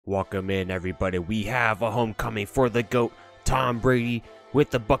Welcome in, everybody. We have a homecoming for the GOAT, Tom Brady, with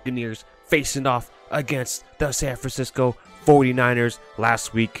the Buccaneers facing off against the San Francisco 49ers.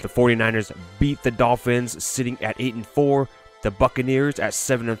 Last week, the 49ers beat the Dolphins, sitting at 8-4. The Buccaneers at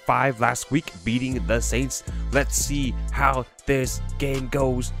 7-5 last week, beating the Saints. Let's see how this game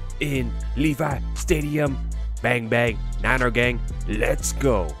goes in Levi Stadium. Bang, bang, Niner gang, let's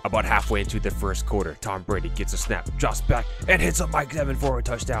go. About halfway into the first quarter, Tom Brady gets a snap, drops back, and hits up Mike Evans for a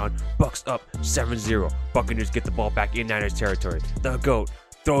touchdown. Bucks up 7-0. Buccaneers get the ball back in Niners territory. The GOAT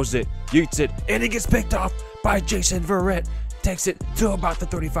throws it, yeets it, and it gets picked off by Jason Verrett. Takes it to about the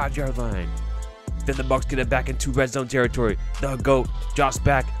 35-yard line. Then the Bucks get it back into red zone territory. The GOAT drops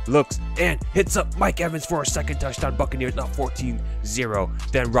back, looks, and hits up Mike Evans for a second touchdown. Buccaneers up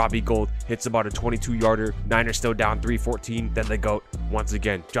 14-0. Then Robbie Gould hits about a 22-yarder. Niners still down 3-14. Then the GOAT once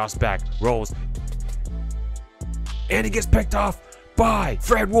again drops back, rolls, and he gets picked off by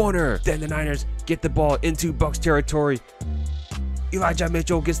Fred Warner. Then the Niners get the ball into Bucks territory. Elijah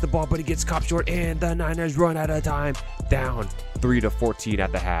Mitchell gets the ball, but he gets caught short, and the Niners run out of time, down 3-14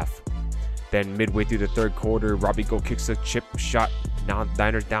 at the half. Then midway through the third quarter, Robbie Gould kicks a chip shot. Now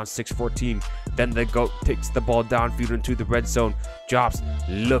Niners down 6-14. Then the GOAT takes the ball downfield into the red zone, drops,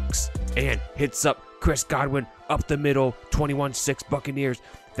 looks, and hits up Chris Godwin up the middle. 21-6 Buccaneers.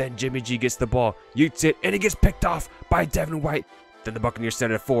 Then Jimmy G gets the ball, yeets it, and it gets picked off by Devin White. Then the Buccaneers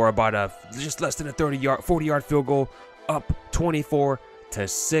set it for about a just less than a 40-yard field goal, up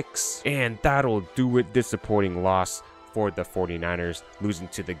 24-6, and that'll do it. Disappointing loss for the 49ers, losing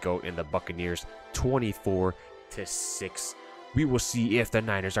to the GOAT and the Buccaneers 24-6. We will see if the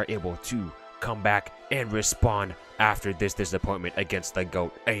Niners are able to come back and respond after this disappointment against the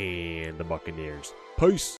GOAT and the Buccaneers. Peace.